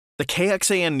The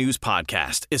KXAN News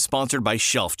Podcast is sponsored by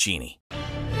Shelf Genie.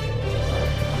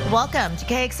 Welcome to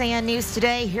KXAN News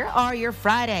Today. Here are your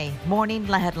Friday morning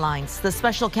headlines. The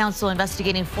special counsel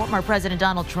investigating former President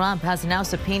Donald Trump has now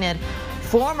subpoenaed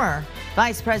former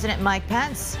Vice President Mike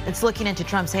Pence. It's looking into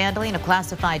Trump's handling of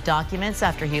classified documents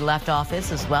after he left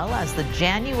office, as well as the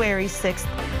January 6th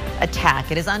attack.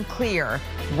 It is unclear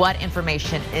what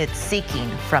information it's seeking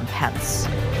from Pence.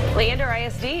 Leander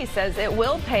ISD says it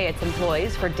will pay its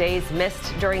employees for days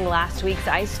missed during last week's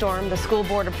ice storm. The school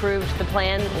board approved the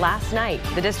plan last night.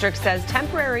 The district says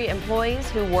temporary employees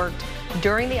who worked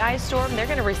during the ice storm, they're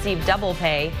going to receive double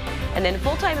pay, and then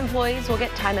full-time employees will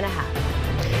get time and a half.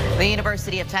 The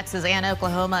University of Texas and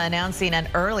Oklahoma announcing an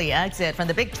early exit from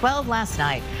the Big 12 last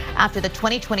night. After the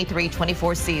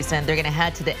 2023-24 season, they're going to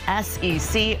head to the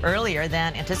SEC earlier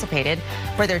than anticipated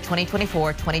for their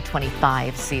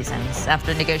 2024-2025 seasons.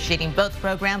 After negotiating, both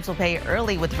programs will pay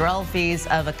early withdrawal fees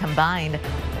of a combined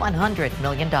 $100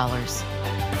 million.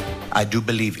 I do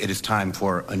believe it is time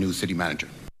for a new city manager.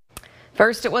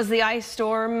 First, it was the ice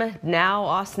storm. Now,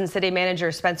 Austin City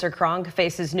Manager Spencer Cronk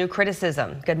faces new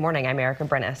criticism. Good morning, I'm Erica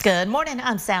Brennis. Good morning,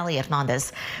 I'm Sally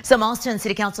Hernandez. Some Austin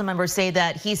City Council members say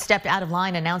that he stepped out of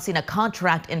line announcing a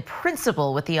contract in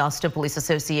principle with the Austin Police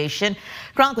Association.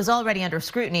 Cronk was already under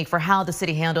scrutiny for how the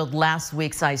city handled last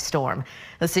week's ice storm.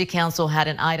 The City Council had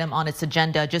an item on its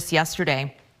agenda just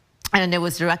yesterday, and it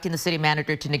was directing the city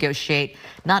manager to negotiate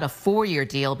not a 4-year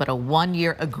deal, but a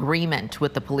 1-year agreement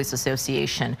with the police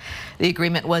association. The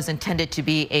agreement was intended to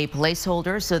be a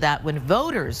placeholder so that when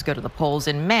voters go to the polls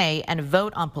in May and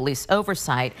vote on police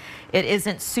oversight, it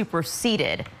isn't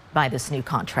superseded by this new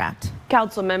contract.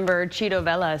 Council member Chito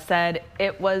Vela said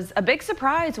it was a big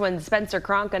surprise when Spencer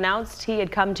Cronk announced he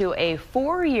had come to a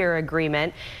 4-year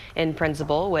agreement in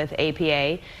principle with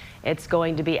APA. It's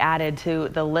going to be added to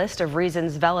the list of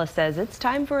reasons Vela says it's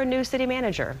time for a new city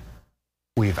manager.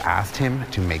 We've asked him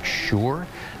to make sure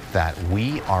that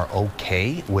we are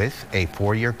okay with a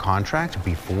 4-year contract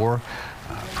before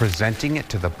presenting it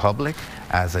to the public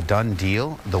as a done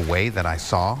deal, the way that I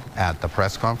saw at the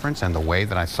press conference and the way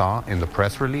that I saw in the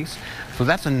press release. So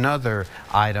that's another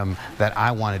item that I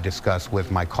want to discuss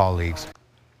with my colleagues.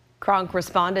 Cronk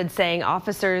responded saying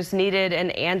officers needed an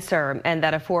answer and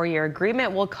that a 4-year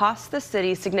agreement will cost the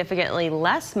city significantly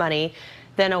less money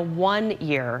than a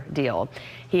 1-year deal.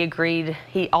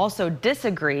 He also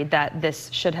disagreed that this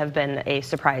should have been a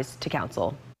surprise to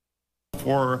council.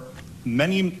 For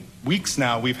many weeks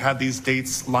now, we've had these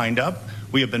dates lined up.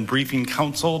 We have been briefing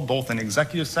council both in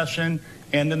executive session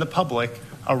and in the public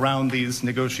around these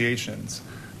negotiations.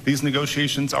 These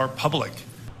negotiations are public.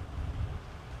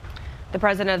 The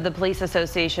president of the police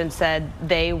association said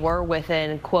they were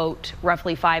within, quote,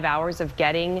 roughly 5 hours of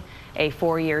getting a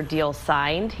 4-year deal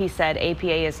signed. He said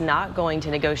APA is not going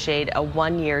to negotiate a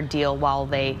 1-year deal while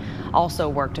they also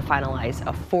work to finalize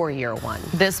a 4-year one.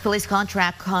 This police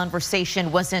contract conversation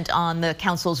wasn't on the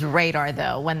council's radar,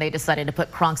 though, when they decided to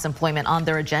put Cronk's employment on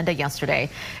their agenda yesterday.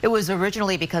 It was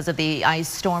originally because of the ice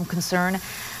storm concern.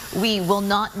 We will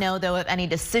not know, though, of any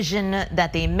decision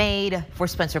that they made for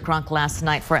Spencer Cronk last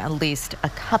night for at least a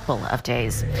couple of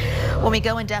days. When we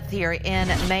go in depth here, in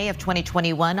May of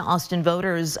 2021, Austin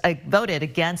voters voted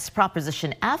against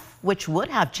Proposition F, which would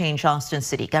have changed Austin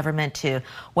city government to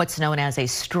what's known as a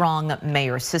strong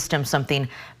mayor system, something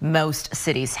most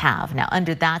cities have. Now,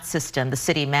 under that system, the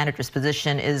city manager's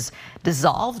position is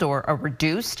dissolved or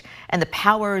reduced, and the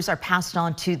powers are passed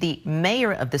on to the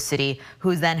mayor of the city,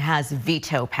 who then has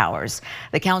veto powers.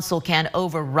 The council can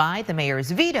override the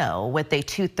mayor's veto with a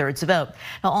 2/3 vote.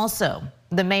 Now, also,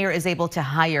 the mayor is able to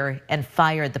hire and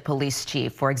fire the police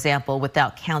chief, for example,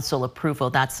 without council approval.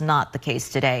 That's not the case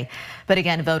today. But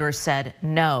again, voters said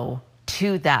no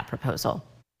to that proposal.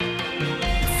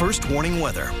 First warning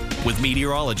weather with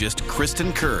meteorologist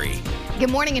Kristen Curry. Good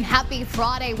morning and happy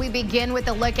Friday. We begin with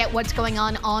a look at what's going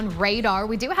on radar.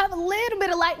 We do have a little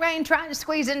bit of light rain trying to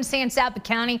squeeze into San Saba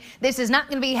County. This is not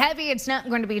going to be heavy. It's not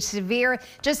going to be severe.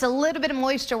 Just a little bit of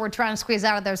moisture we're trying to squeeze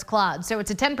out of those clouds. So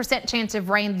it's a 10% chance of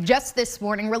rain just this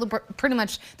morning, really pretty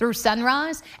much through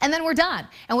sunrise. And then we're done.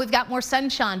 And we've got more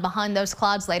sunshine behind those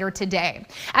clouds later today.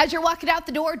 As you're walking out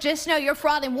the door, just know your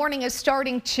Friday morning is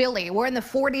starting chilly. We're in the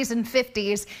 40s and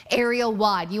 50s area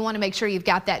wide. You want to make sure you've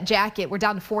got that jacket. We're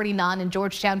down to 49 in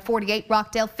Georgetown, 48,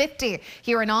 Rockdale, 50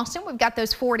 here in Austin. We've got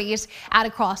those 40s out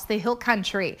across the hill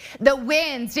country. The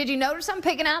winds, did you notice them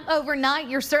picking up overnight?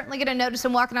 You're certainly going to notice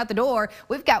them walking out the door.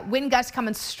 We've got wind gusts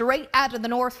coming straight out of the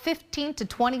north, 15 to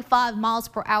 25 miles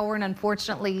per hour. And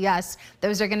unfortunately, yes,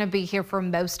 those are going to be here for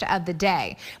most of the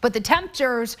day. But the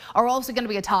temperatures are also going to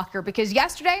be a talker because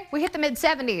yesterday we hit the mid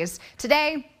 70s.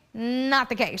 Today, Not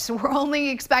the case. We're only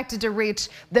expected to reach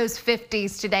those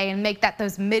 50s today and make that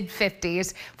those mid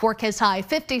 50s. Forecast high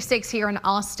 56 here in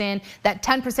Austin. That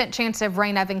 10% chance of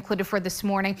rain I've included for this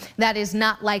morning, that is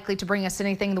not likely to bring us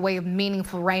anything in the way of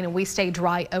meaningful rain, and we stay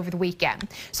dry over the weekend.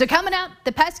 So coming up,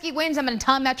 the pesky winds. I'm going to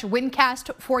time match your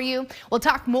windcast for you. We'll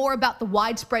talk more about the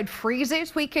widespread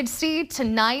freezes we could see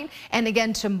tonight and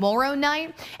again tomorrow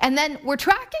night. And then we're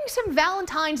tracking some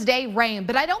Valentine's Day rain,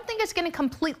 but I don't think it's going to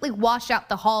completely wash out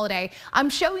the holiday. I'm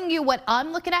showing you what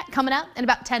I'm looking at coming up in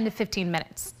about 10 to 15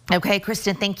 minutes. Okay,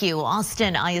 Kristen, thank you.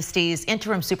 Austin ISD's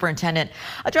interim superintendent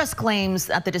addressed claims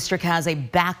that the district has a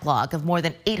backlog of more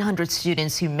than 800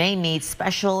 students who may need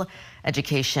special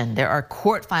education. There are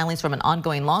court filings from an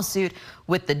ongoing lawsuit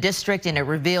with the district, and it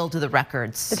revealed the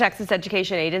records. The Texas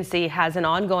Education Agency has an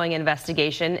ongoing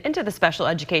investigation into the special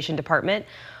education department.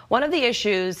 One of the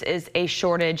issues is a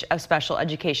shortage of special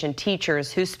education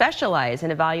teachers who specialize in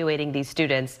evaluating these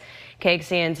students.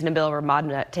 KXAN's Nabil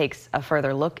Ramadna takes a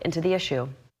further look into the issue.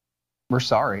 We're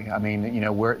sorry. I mean,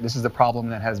 this is the problem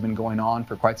that has been going on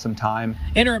for quite some time.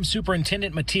 Interim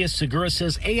Superintendent Matias Segura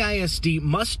says AISD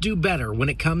must do better when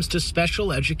it comes to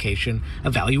special education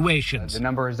evaluations. The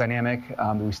number is dynamic.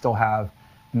 We still have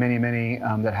many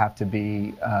that have to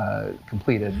be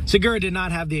completed. Segura did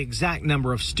not have the exact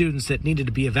number of students that needed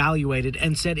to be evaluated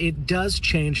and said it does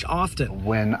change often.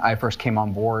 When I first came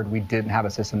on board, we didn't have a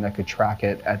system that could track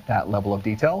it at that level of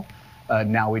detail.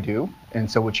 Now we do. And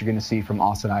so what you're going to see from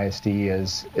Austin ISD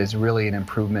is really an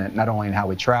improvement, not only in how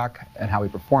we track and how we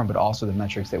perform, but also the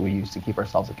metrics that we use to keep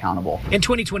ourselves accountable. In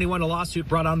 2021, a lawsuit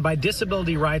brought on by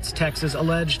Disability Rights Texas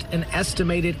alleged an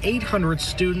estimated 800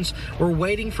 students were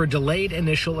waiting for delayed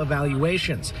initial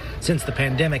evaluations. Since the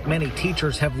pandemic, many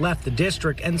teachers have left the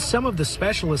district, and some of the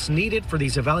specialists needed for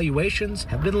these evaluations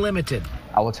have been limited.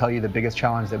 I will tell you the biggest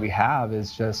challenge that we have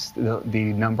is just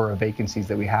the number of vacancies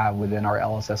that we have within our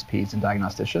LSSPs and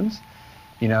diagnosticians.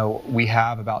 We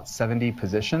have about 70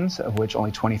 positions, of which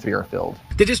only 23 are filled.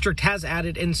 The district has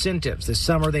added incentives. This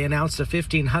summer, they announced a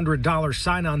 $1,500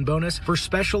 sign-on bonus for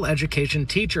special education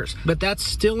teachers, but that's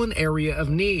still an area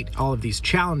of need. All of these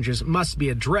challenges must be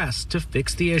addressed to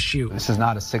fix the issue. This is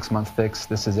not a 6-month fix.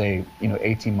 This is a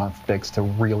 18-month fix to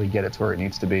really get it to where it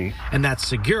needs to be. And that's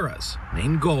Segura's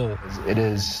main goal. It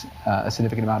is a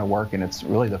significant amount of work, and it's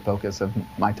really the focus of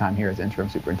my time here as interim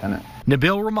superintendent.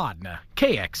 Nabil Ramadna,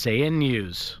 KXAN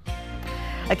News.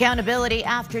 Accountability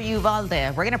after Uvalde.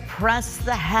 We're going to press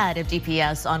the head of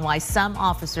DPS on why some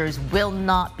officers will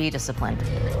not be disciplined.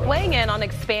 Weighing in on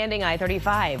expanding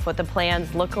I-35, what the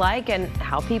plans look like and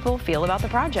how people feel about the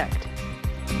project.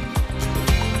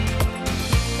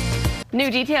 New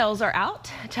details are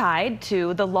out tied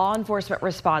to the law enforcement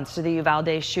response to the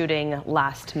Uvalde shooting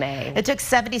last May. It took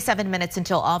 77 minutes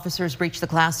until officers reached the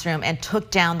classroom and took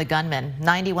down the gunman.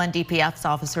 91 DPS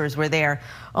officers were there.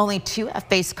 Only 2 have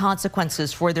faced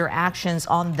consequences for their actions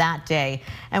on that day.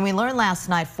 And we learned last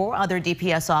night 4 other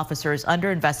DPS officers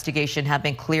under investigation have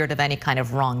been cleared of any kind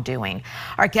of wrongdoing.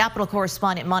 Our Capitol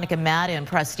correspondent Monica Madden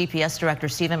pressed DPS Director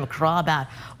Stephen McCraw about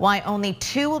why only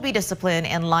 2 will be disciplined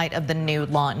in light of the new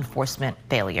law enforcement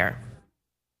failure.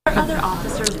 Are other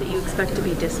officers that you expect to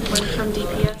be disciplined from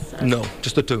DPS? No,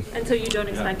 just the 2. And so you don't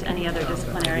expect any other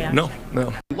disciplinary action?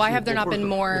 No. Why have there not been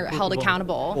more held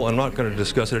accountable? Well, I'm not going to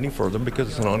discuss it any further because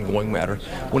it's an ongoing matter.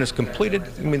 When it's completed,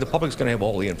 the public's going to have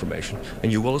all the information,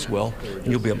 and you will as well, and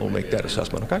you'll be able to make that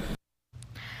assessment, okay?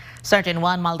 Sergeant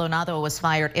Juan Maldonado was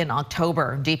fired in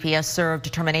October. DPS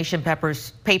served termination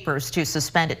papers to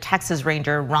suspend Texas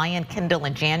Ranger Ryan Kendall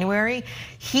in January.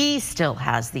 He still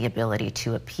has the ability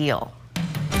to appeal.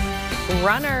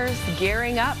 Runners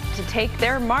gearing up to take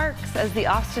their marks as the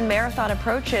Austin Marathon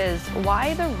approaches.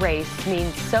 Why the race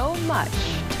means so much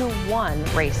to one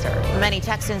racer. Many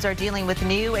Texans are dealing with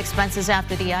new expenses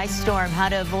after the ice storm. How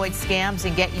to avoid scams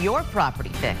and get your property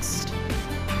fixed.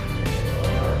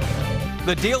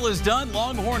 The deal is done.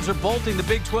 Longhorns are bolting the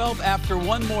Big 12 after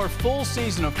one more full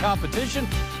season of competition.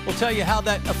 We'll tell you how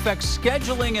that affects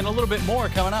scheduling and a little bit more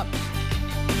coming up.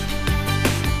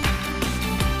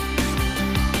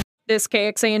 This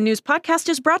KXAN News podcast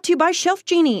is brought to you by Shelf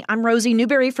Genie. I'm Rosie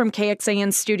Newberry from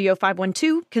KXAN Studio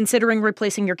 512. Considering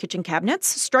replacing your kitchen cabinets?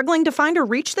 Struggling to find or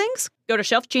reach things? Go to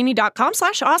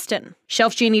shelfgenie.com/Austin.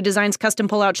 Shelf Genie designs custom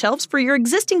pull-out shelves for your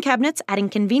existing cabinets, adding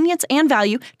convenience and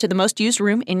value to the most used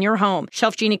room in your home.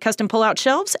 Shelf Genie custom pull-out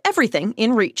shelves, everything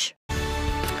in reach.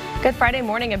 Good Friday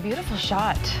morning, a beautiful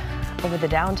shot over the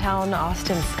downtown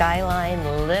Austin skyline,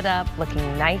 lit up,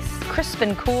 looking nice, crisp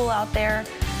and cool out there.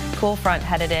 Cool front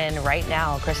headed in right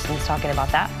now. Kristen's talking about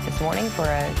that this morning for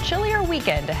a chillier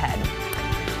weekend ahead.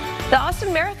 The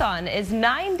Austin Marathon is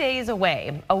 9 days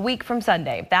away, a week from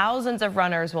Sunday. Thousands of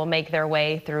runners will make their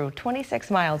way through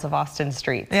 26 miles of Austin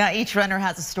streets. Yeah, each runner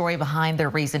has a story behind their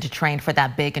reason to train for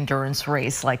that big endurance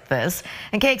race like this.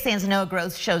 And KXAN's Noah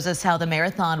Gross shows us how the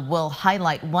marathon will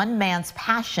highlight one man's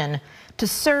passion to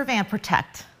serve and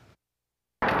protect.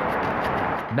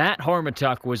 Matt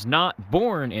Harmatuck was not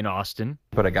born in Austin,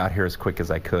 but I got here as quick as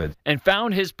I could and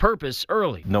found his purpose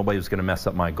early. Nobody was going to mess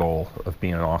up my goal of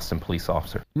being an Austin police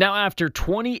officer. Now, after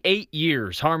 28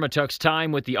 years, Harmatuck's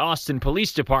time with the Austin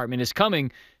Police Department is coming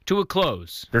to a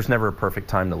close. There's never a perfect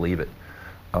time to leave it.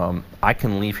 I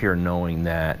can leave here knowing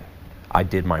that I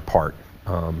did my part,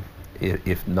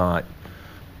 if not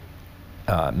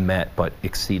met, but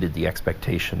exceeded the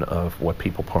expectation of what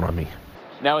people put on me.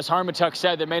 Now, as Harmatuck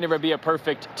said, there may never be a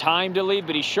perfect time to leave,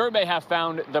 but he sure may have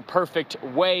found the perfect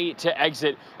way to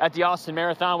exit at the Austin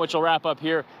Marathon, which will wrap up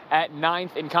here at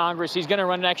 9th in Congress. He's going to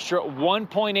run an extra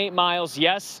 1.8 miles,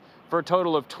 yes, for a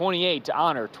total of 28 to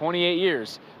honor 28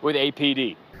 years with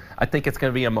APD. I think it's going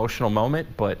to be an emotional moment,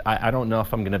 but I don't know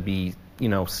if I'm going to be,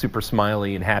 super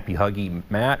smiley and happy, huggy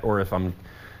Matt, or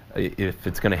if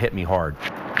it's going to hit me hard.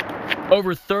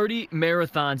 Over 30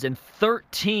 marathons and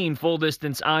 13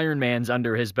 full-distance Ironmans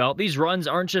under his belt. These runs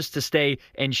aren't just to stay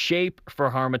in shape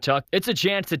for Harmatuck. It's a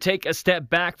chance to take a step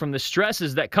back from the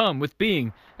stresses that come with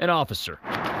being an officer.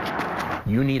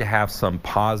 You need to have some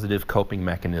positive coping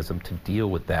mechanism to deal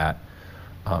with that.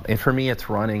 And for me, it's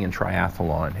running and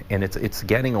triathlon. And it's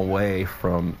getting away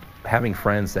from having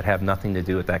friends that have nothing to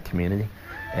do with that community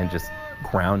and just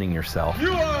grounding yourself.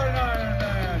 You are an Ironman.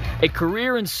 A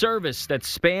career in service that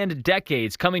spanned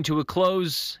decades coming to a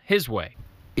close his way.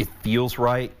 It feels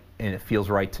right, and it feels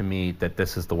right to me that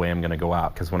this is the way I'm going to go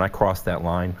out, because when I cross that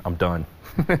line, I'm done.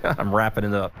 I'm wrapping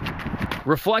it up.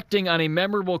 Reflecting on a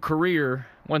memorable career,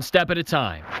 one step at a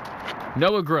time.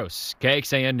 Noah Gross,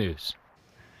 KXAN News.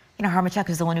 Harmatuck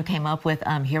is the one who came up with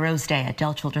Heroes Day at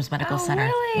Dell Children's Medical Center.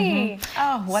 Really?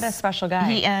 Oh, what a special guy.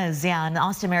 He is, yeah. And the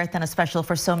Austin Marathon is special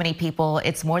for so many people.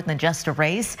 It's more than just a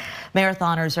race.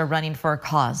 Marathoners are running for a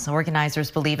cause. Organizers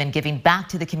believe in giving back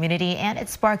to the community, and it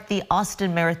sparked the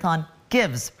Austin Marathon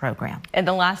Gives program. In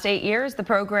the last 8 years, the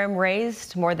program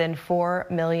raised more than $4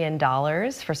 million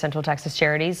for Central Texas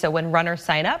charities. So when runners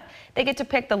sign up, they get to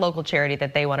pick the local charity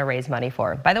that they want to raise money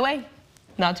for. By the way,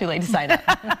 not too late to sign up.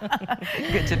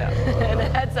 Good to know. And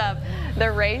heads up,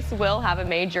 the race will have a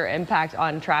major impact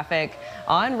on traffic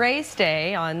on race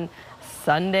day on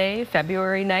Sunday,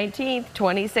 February 19th.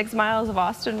 26 miles of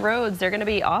Austin roads, they're going to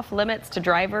be off limits to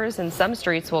drivers, and some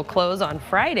streets will close on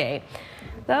Friday.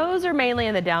 Those are mainly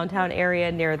in the downtown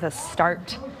area near the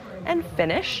start and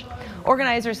finish.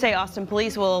 Organizers say Austin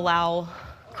police will allow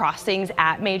crossings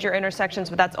at major intersections,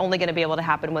 but that's only going to be able to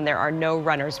happen when there are no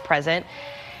runners present.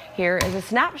 Here is a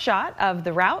snapshot of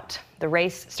the route. The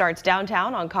race starts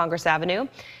downtown on Congress Avenue.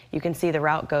 You can see the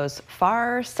route goes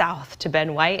far south to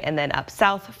Ben White and then up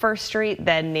South 1st Street,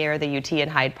 then near the UT and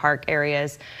Hyde Park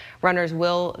areas. Runners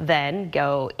will then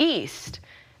go east,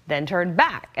 then turn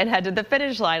back and head to the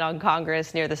finish line on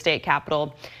Congress near the state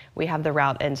capitol. We have the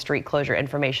route and street closure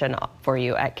information for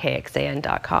you at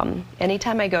KXAN.com.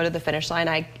 Anytime I go to the finish line,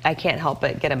 I can't help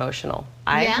but get emotional.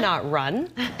 I've not run,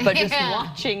 but just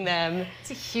watching them.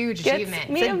 It's a huge achievement.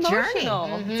 It's a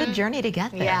journey. It's a journey to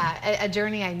get there. Yeah, a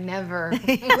journey I never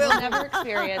will never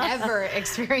experience. Ever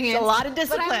experience. It's a lot of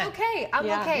discipline. But I'm okay. I'm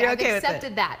okay. You're I've okay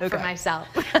accepted that for myself.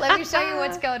 Let me show you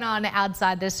what's going on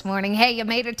outside this morning. Hey, you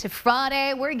made it to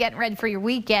Friday. We're getting ready for your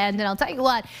weekend. And I'll tell you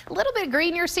what, a little bit of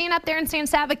green you're seeing up there in San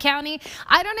Saba County.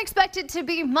 I don't expect it to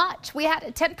be much. We had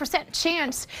a 10%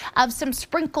 chance of some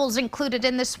sprinkles included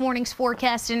in this morning's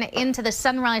forecast and into the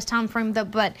sunrise time frame,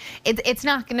 but it's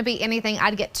not going to be anything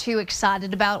I'd get too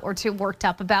excited about or too worked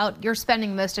up about. You're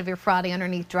spending most of your Friday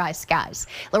underneath dry skies.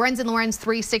 Lorenz and Lorenz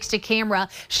 360 camera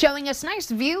showing us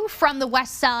nice view from the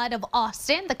west side of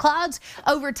Austin. The clouds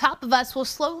over top of us will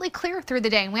slowly clear through the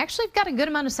day, and we actually have got a good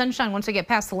amount of sunshine once we get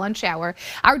past the lunch hour.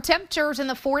 Our temperatures in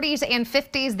the 40s and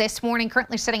 50s this morning,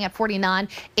 currently sitting at 49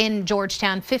 in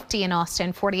Georgetown, 50 in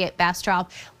Austin, 48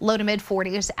 Bastrop, low to mid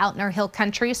 40s out in our hill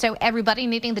country. So everybody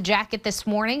needing the jacket this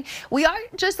morning. We are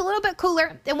just a little bit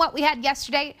cooler than what we had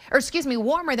yesterday, or excuse me,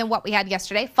 warmer than what we had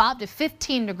yesterday, 5 to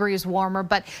 15 degrees warmer,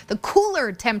 but the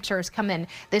cooler temperatures come in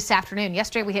this afternoon.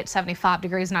 Yesterday we hit 75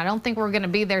 degrees, and I don't think we're going to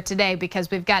be there today because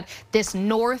we've got this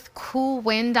north cool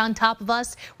wind on top of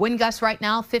us. Wind gusts right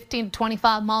now 15 to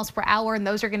 25 miles per hour, and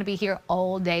those are going to be here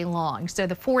all day long. So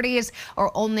the 40s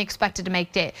are only expected to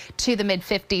make it to the mid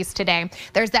 50s today.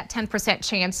 There's that 10%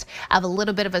 chance of a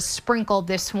little bit of a sprinkle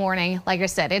this morning. Like I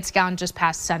said, it's gone on just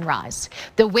past sunrise.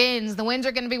 The winds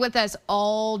are going to be with us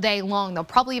all day long. They'll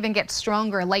probably even get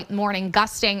stronger late morning,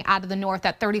 gusting out of the north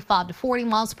at 35 to 40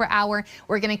 miles per hour.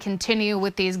 We're going to continue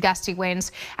with these gusty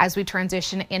winds as we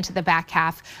transition into the back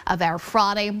half of our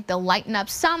Friday. They'll lighten up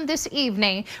some this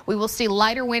evening. We will see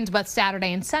lighter winds both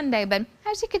Saturday and Sunday, but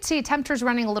as you can see, temperatures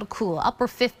running a little cool. Upper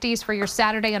 50s for your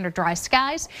Saturday under dry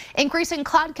skies. Increasing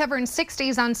cloud cover in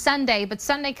 60s on Sunday, but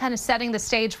Sunday kind of setting the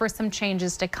stage for some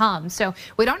changes to come. So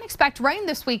we don't expect rain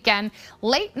this weekend.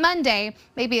 Late Monday,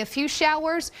 maybe a few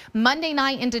showers. Monday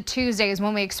night into Tuesday is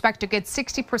when we expect a good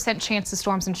 60% chance of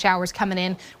storms and showers coming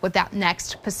in with that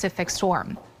next Pacific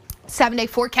storm. 7-day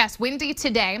forecast, windy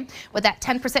today with that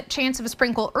 10% chance of a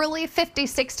sprinkle early,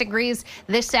 56 degrees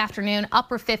this afternoon,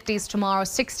 upper 50s tomorrow,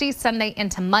 60s Sunday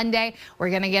into Monday.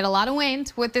 We're going to get a lot of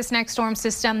wind with this next storm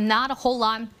system. Not a whole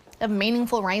lot of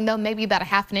meaningful rain, though, maybe about a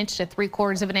half an inch to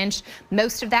 3/4 of an inch.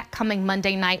 Most of that coming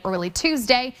Monday night, early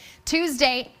Tuesday.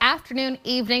 Tuesday afternoon,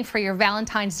 evening for your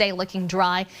Valentine's Day, looking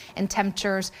dry and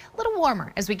temperatures a little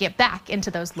warmer as we get back into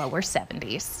those lower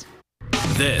 70s.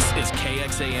 This is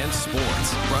KXAN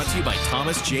Sports, brought to you by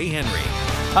Thomas J. Henry.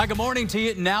 Hi, good morning to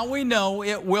you. Now we know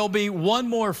it will be one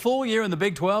more full year in the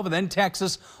Big 12, and then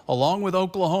Texas, along with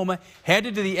Oklahoma,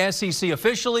 headed to the SEC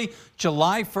officially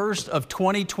July 1st of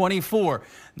 2024.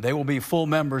 They will be full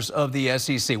members of the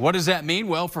SEC. What does that mean?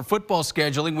 Well, for football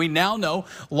scheduling, we now know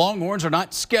Longhorns are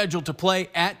not scheduled to play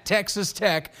at Texas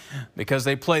Tech because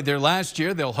they played there last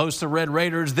year. They'll host the Red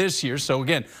Raiders this year. So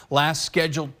again, last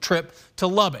scheduled trip to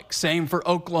Lubbock. Same for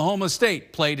Oklahoma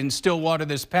State. Played in Stillwater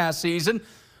this past season.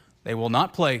 They will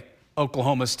not play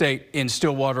Oklahoma State in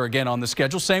Stillwater again on the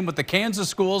schedule. Same with the Kansas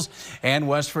schools and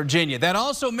West Virginia. That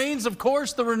also means, of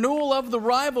course, the renewal of the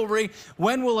rivalry.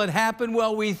 When will it happen?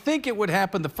 Well, we think it would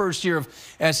happen the first year of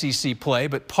SEC play,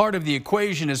 but part of the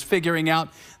equation is figuring out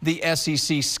the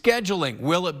SEC scheduling.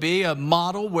 Will it be a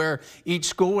model where each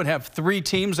school would have 3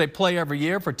 teams they play every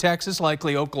year? For Texas,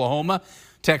 likely Oklahoma,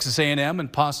 Texas A&M,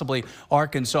 and possibly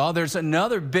Arkansas. There's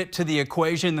another bit to the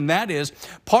equation, and that is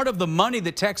part of the money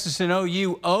that Texas and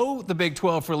OU owe the Big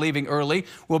 12 for leaving early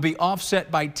will be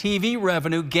offset by TV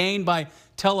revenue gained by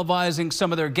televising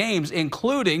some of their games,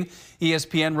 including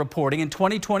ESPN reporting in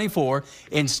 2024,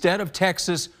 instead of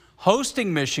Texas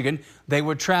hosting Michigan, they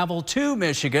would travel to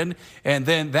Michigan, and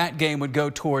then that game would go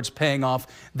towards paying off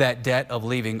that debt of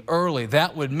leaving early.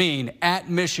 That would mean at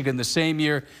Michigan the same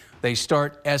year they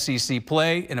start SEC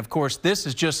play. And of course, this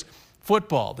is just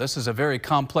football. This is a very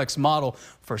complex model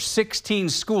for 16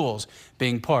 schools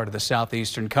being part of the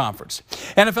Southeastern Conference.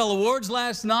 NFL awards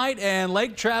last night, and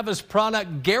Lake Travis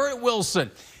product Garrett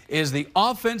Wilson is the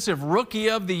Offensive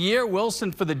Rookie of the Year.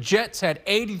 Wilson for the Jets had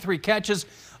 83 catches,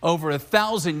 over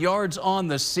 1,000 yards on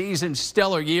the season.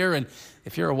 Stellar year. And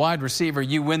if you're a wide receiver,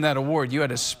 you win that award. You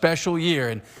had a special year.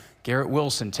 And Garrett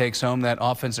Wilson takes home that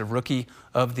Offensive Rookie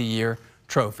of the Year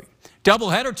trophy.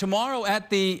 Doubleheader tomorrow at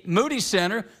the Moody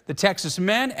Center. The Texas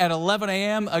men at 11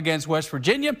 a.m. against West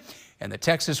Virginia, and the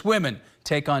Texas women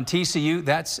take on TCU.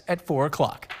 That's at 4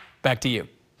 o'clock. Back to you.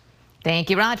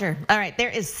 Thank you, Roger. All right, there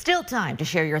is still time to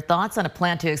share your thoughts on a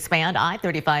plan to expand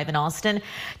I-35 in Austin.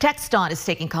 TxDOT is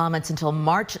taking comments until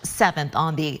March 7th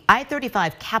on the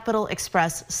I-35 Capital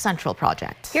Express Central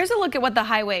project. Here's a look at what the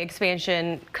highway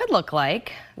expansion could look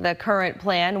like. The current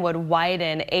plan would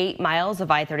widen 8 miles of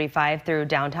I-35 through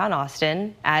downtown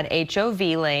Austin, add HOV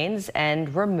lanes,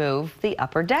 and remove the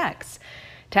upper decks.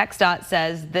 TxDOT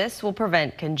says this will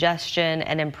prevent congestion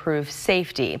and improve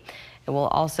safety. It will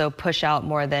also push out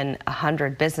more than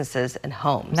 100 businesses and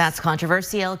homes. That's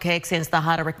controversial. KXAN's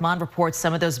Thahada Rickman reports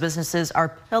some of those businesses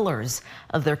are pillars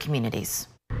of their communities.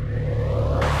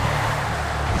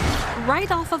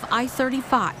 Right off of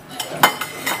I-35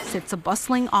 sits a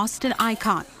bustling Austin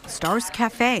icon, Stars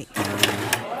Cafe.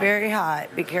 Very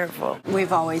hot, be careful.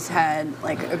 We've always had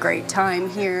like a great time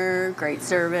here, great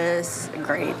service,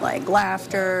 great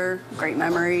laughter, great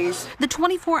memories. The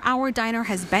 24-hour diner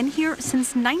has been here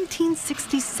since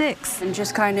 1966. And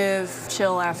just kind of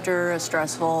chill after a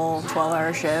stressful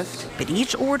 12-hour shift. But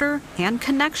each order and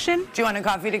connection, do you want a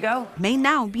coffee to go? May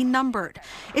now be numbered.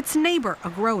 Its neighbor, a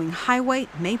growing highway,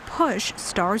 may push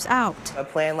Stars out. A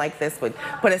plan like this would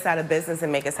put us out of business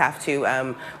and make us have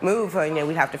to move.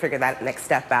 We'd have to figure that next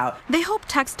step out. They hope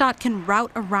TxDOT can route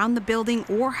around the building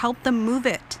or help them move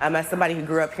it. As somebody who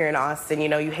grew up here in Austin,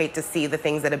 you hate to see the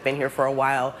things that have been here for a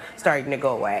while starting to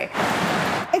go away.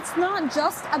 It's not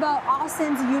just about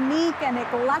Austin's unique and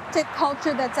eclectic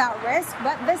culture that's at risk,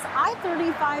 but this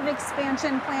I-35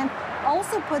 expansion plan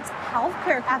also puts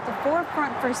healthcare at the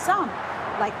forefront for some,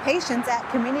 like patients at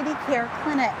Community Care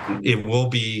Clinic. It will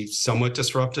be somewhat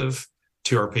disruptive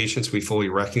to our patients. We fully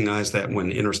recognize that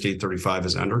when Interstate 35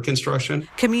 is under construction.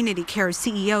 Community Care's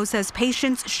CEO says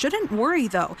patients shouldn't worry,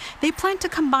 though. They plan to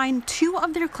combine 2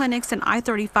 of their clinics and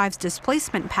I-35's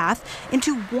displacement path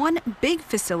into one big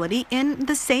facility in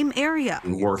the same area.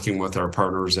 And working with our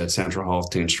partners at Central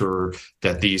Health to ensure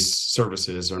that these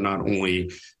services are not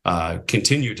only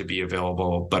continue to be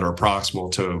available, but are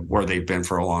proximal to where they've been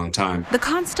for a long time. The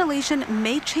constellation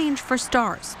may change for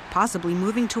STARS, possibly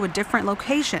moving to a different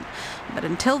location. But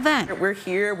until then, we're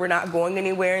here. We're not going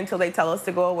anywhere until they tell us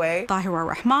to go away. Tahira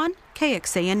Rahman,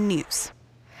 KXAN News.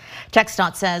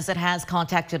 TxDOT says it has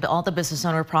contacted all the business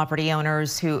owner property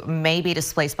owners who may be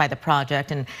displaced by the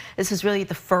project. And this is really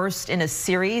the first in a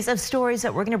series of stories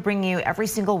that we're going to bring you every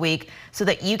single week so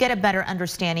that you get a better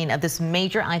understanding of this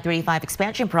major I-35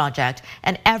 expansion project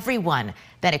and everyone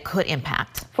that it could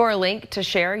impact. For a link to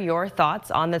share your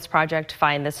thoughts on this project,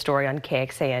 find this story on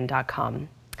KXAN.com.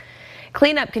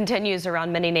 Cleanup continues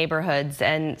around many neighborhoods,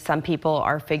 and some people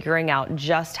are figuring out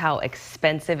just how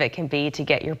expensive it can be to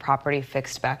get your property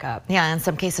fixed back up. Yeah, in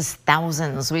some cases,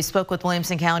 thousands. We spoke with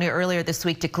Williamson County earlier this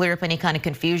week to clear up any kind of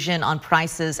confusion on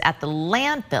prices at the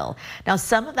landfill. Now,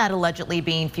 some of that allegedly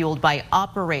being fueled by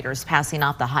operators passing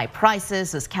off the high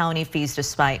prices as county fees,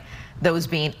 despite those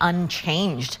being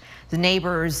unchanged. The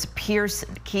neighbors Pierce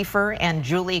Kiefer and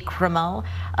Julie Cremo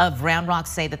of Round Rock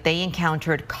say that they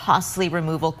encountered costly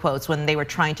removal quotes when they were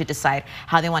trying to decide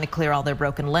how they want to clear all their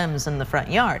broken limbs in the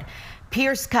front yard.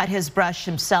 Pierce cut his brush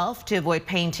himself to avoid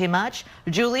paying too much.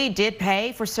 Julie did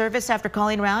pay for service after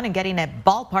calling around and getting a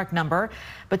ballpark number,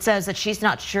 but says that she's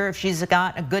not sure if she's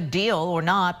got a good deal or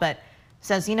not, but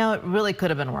says, you know, it really could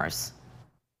have been worse.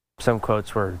 Some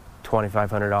quotes were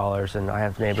 $2,500, and I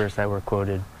have neighbors that were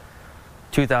quoted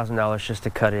 $2,000 just to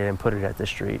cut it and put it at the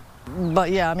street.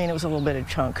 But yeah, I mean, it was a little bit of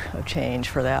chunk of change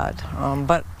for that.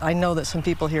 But I know that some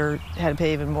people here had to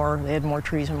pay even more. They had more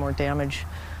trees and more damage.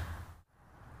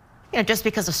 You know, just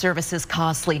because a service is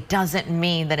costly doesn't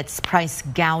mean that it's price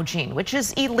gouging, which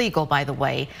is illegal, by the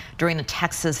way, during a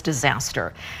Texas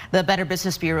disaster. The Better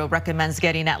Business Bureau recommends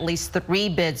getting at least 3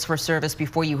 bids for service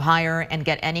before you hire and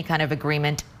get any kind of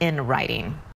agreement in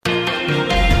writing.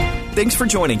 Thanks for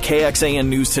joining KXAN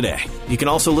News today. You can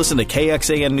also listen to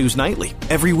KXAN News Nightly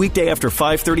every weekday after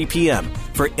 5:30 p.m.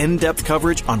 for in-depth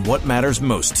coverage on what matters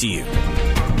most to you.